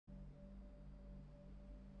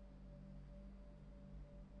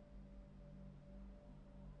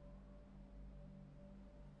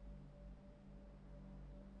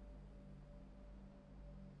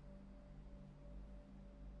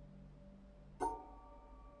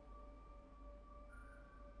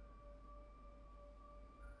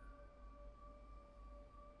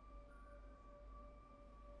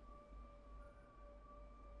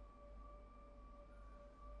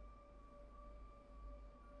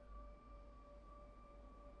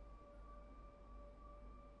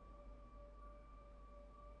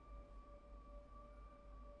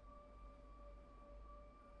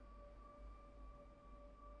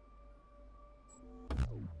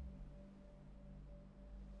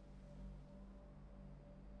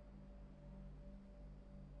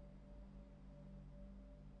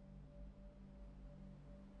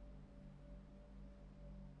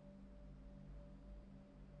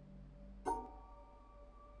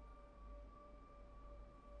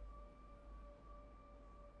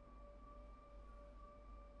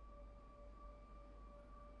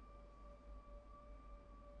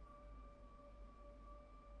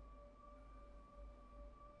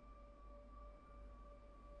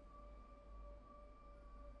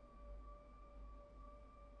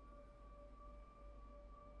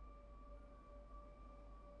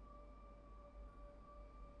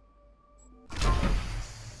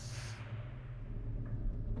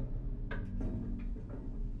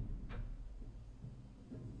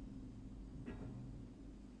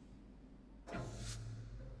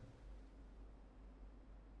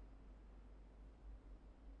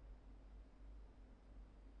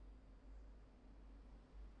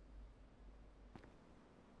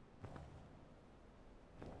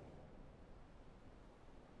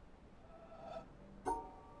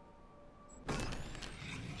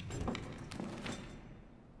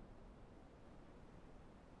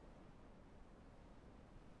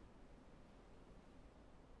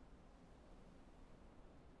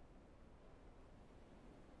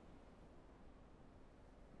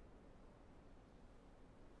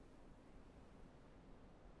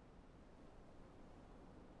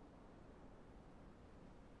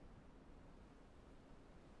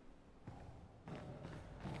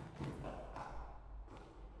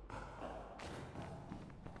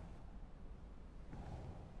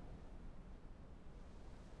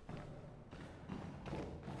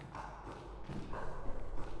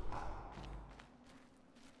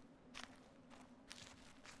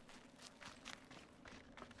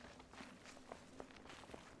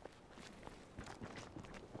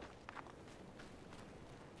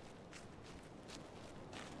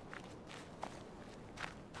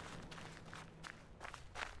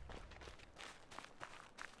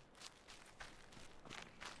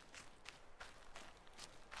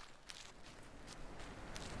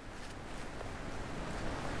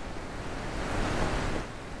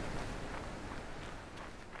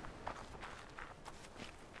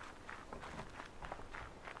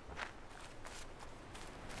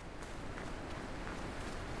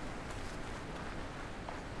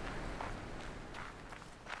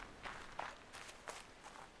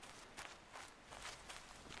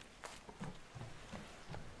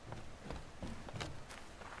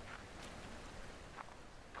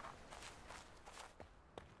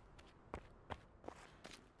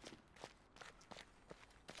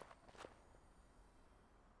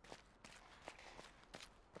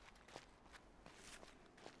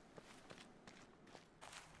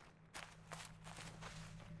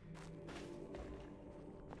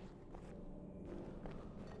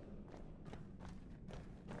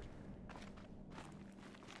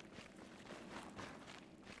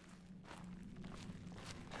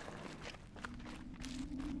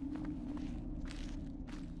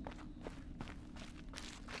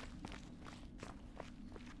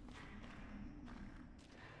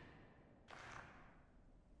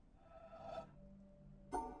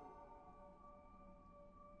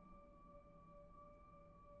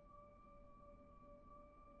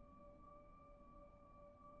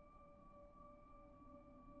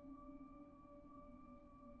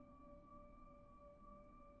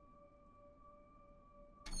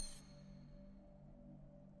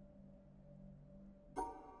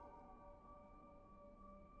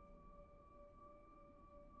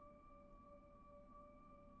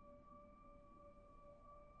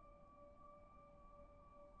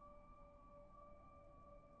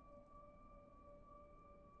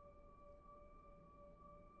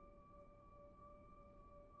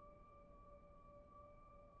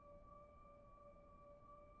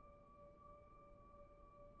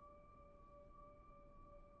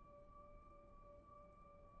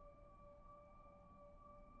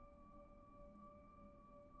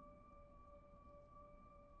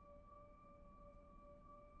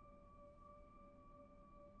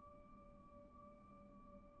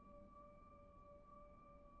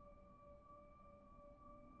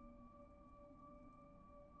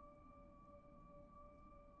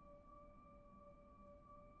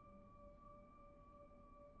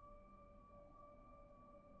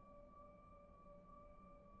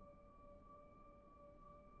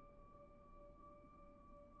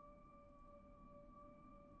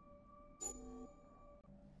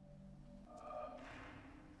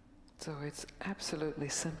So it's absolutely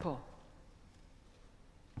simple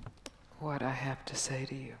what I have to say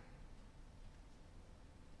to you.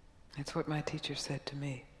 It's what my teacher said to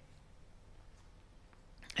me.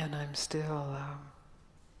 And I'm still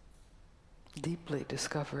deeply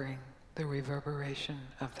discovering the reverberation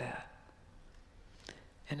of that.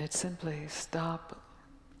 And it's simply stop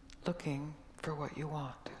looking for what you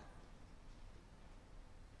want.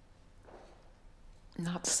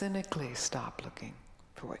 Not cynically stop looking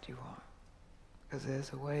for what you want, because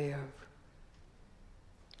there's a way of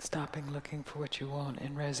stopping looking for what you want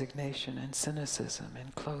in resignation and cynicism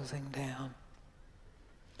and closing down.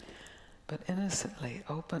 But innocently,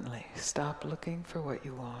 openly, stop looking for what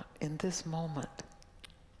you want in this moment,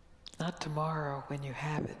 not tomorrow when you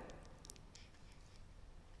have it,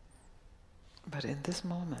 but in this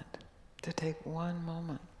moment, to take one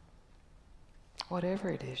moment, whatever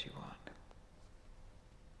it is you want,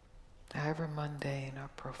 however mundane or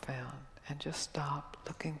profound, and just stop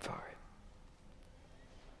looking for it.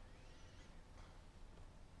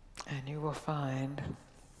 And you will find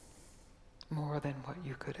more than what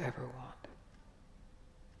you could ever want.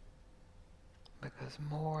 Because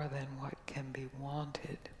more than what can be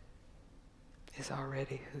wanted is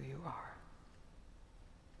already who you are.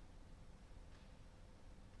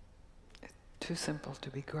 It's too simple to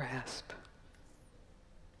be grasped,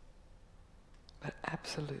 but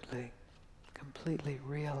absolutely, completely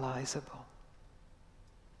realizable.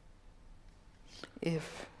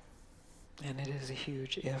 If, and it is a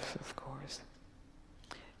huge if, of course,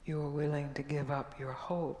 you are willing to give up your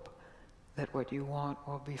hope that what you want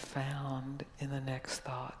will be found in the next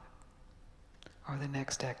thought, or the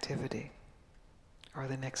next activity, or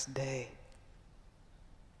the next day,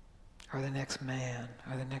 or the next man,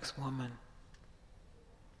 or the next woman,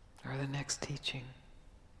 or the next teaching,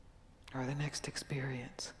 or the next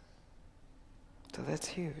experience. So that's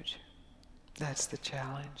huge. That's the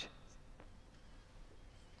challenge.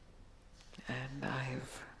 And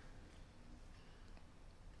I've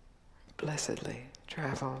blessedly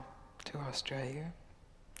traveled to Australia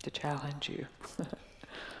to challenge you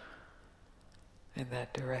in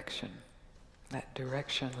that direction, that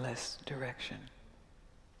directionless direction.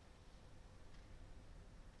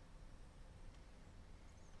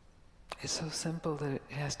 It's so simple that it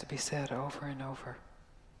has to be said over and over,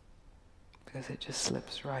 because it just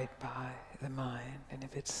slips right by the mind. And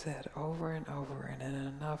if it's said over and over and in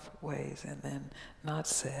enough ways and then not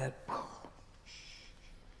said,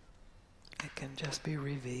 it can just be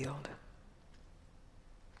revealed.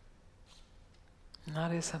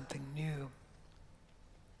 Not as something new,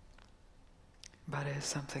 but as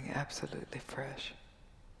something absolutely fresh.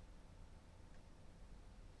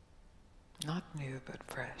 Not new, but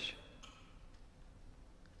fresh.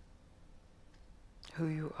 Who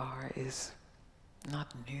you are is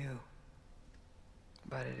not new,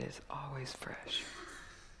 but it is always fresh.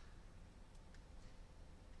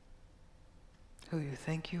 Who you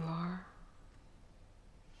think you are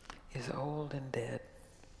is old and dead.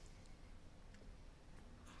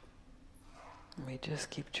 We just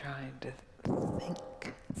keep trying to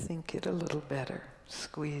think it a little better,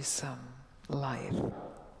 squeeze some life.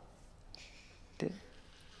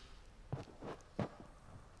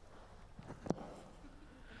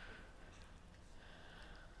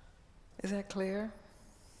 Is that clear?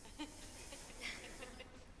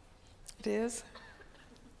 It is?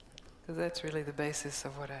 Because that's really the basis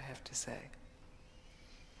of what I have to say.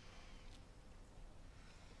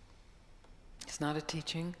 It's not a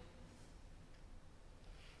teaching.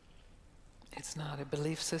 It's not a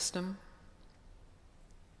belief system.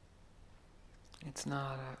 It's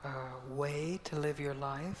not a way to live your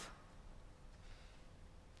life.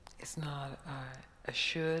 It's not a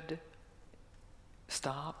should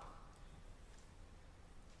stop.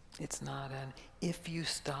 It's not an if you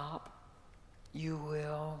stop, you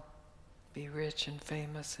will be rich and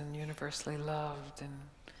famous and universally loved and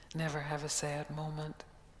never have a sad moment.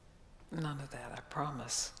 None of that, I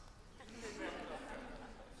promise.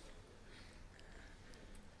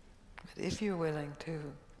 But if you're willing to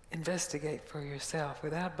investigate for yourself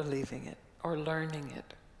without believing it or learning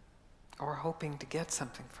it or hoping to get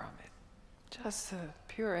something from it, just a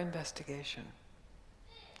pure investigation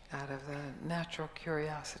out of the natural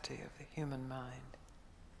curiosity of the human mind,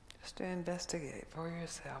 just to investigate for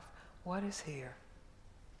yourself, what is here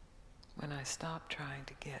when I stop trying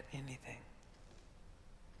to get anything?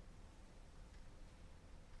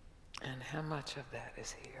 And how much of that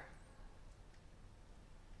is here?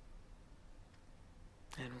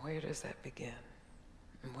 And where does that begin?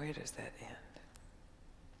 And where does that end?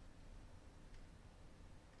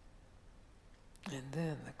 And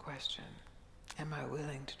then the question, Am I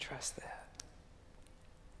willing to trust that?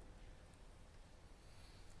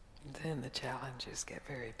 And then the challenges get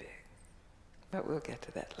very big. But we'll get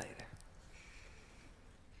to that later.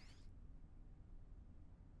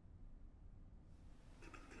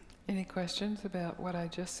 Any questions about what I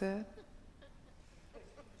just said?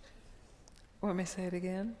 Want me to say it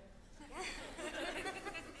again?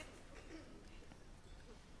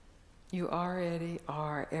 You already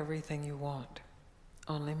are everything you want,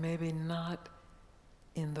 only maybe not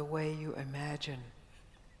in the way you imagine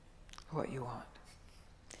what you want.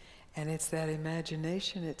 And it's that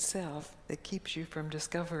imagination itself that keeps you from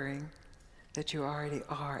discovering that you already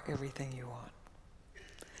are everything you want.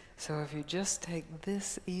 So if you just take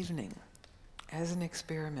this evening as an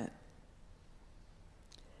experiment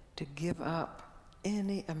to give up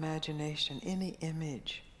any imagination, any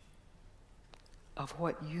image of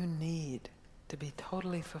what you need to be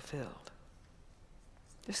totally fulfilled,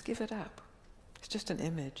 just give it up. It's just an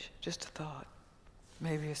image, just a thought.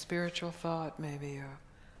 Maybe a spiritual thought, maybe a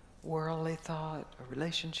worldly thought, a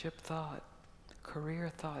relationship thought,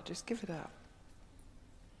 career thought. Just give it up.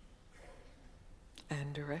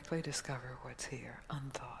 And directly discover what's here,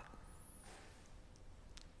 unthought,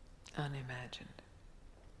 unimagined.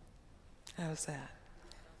 How's that?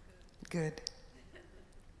 Good.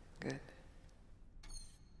 Good.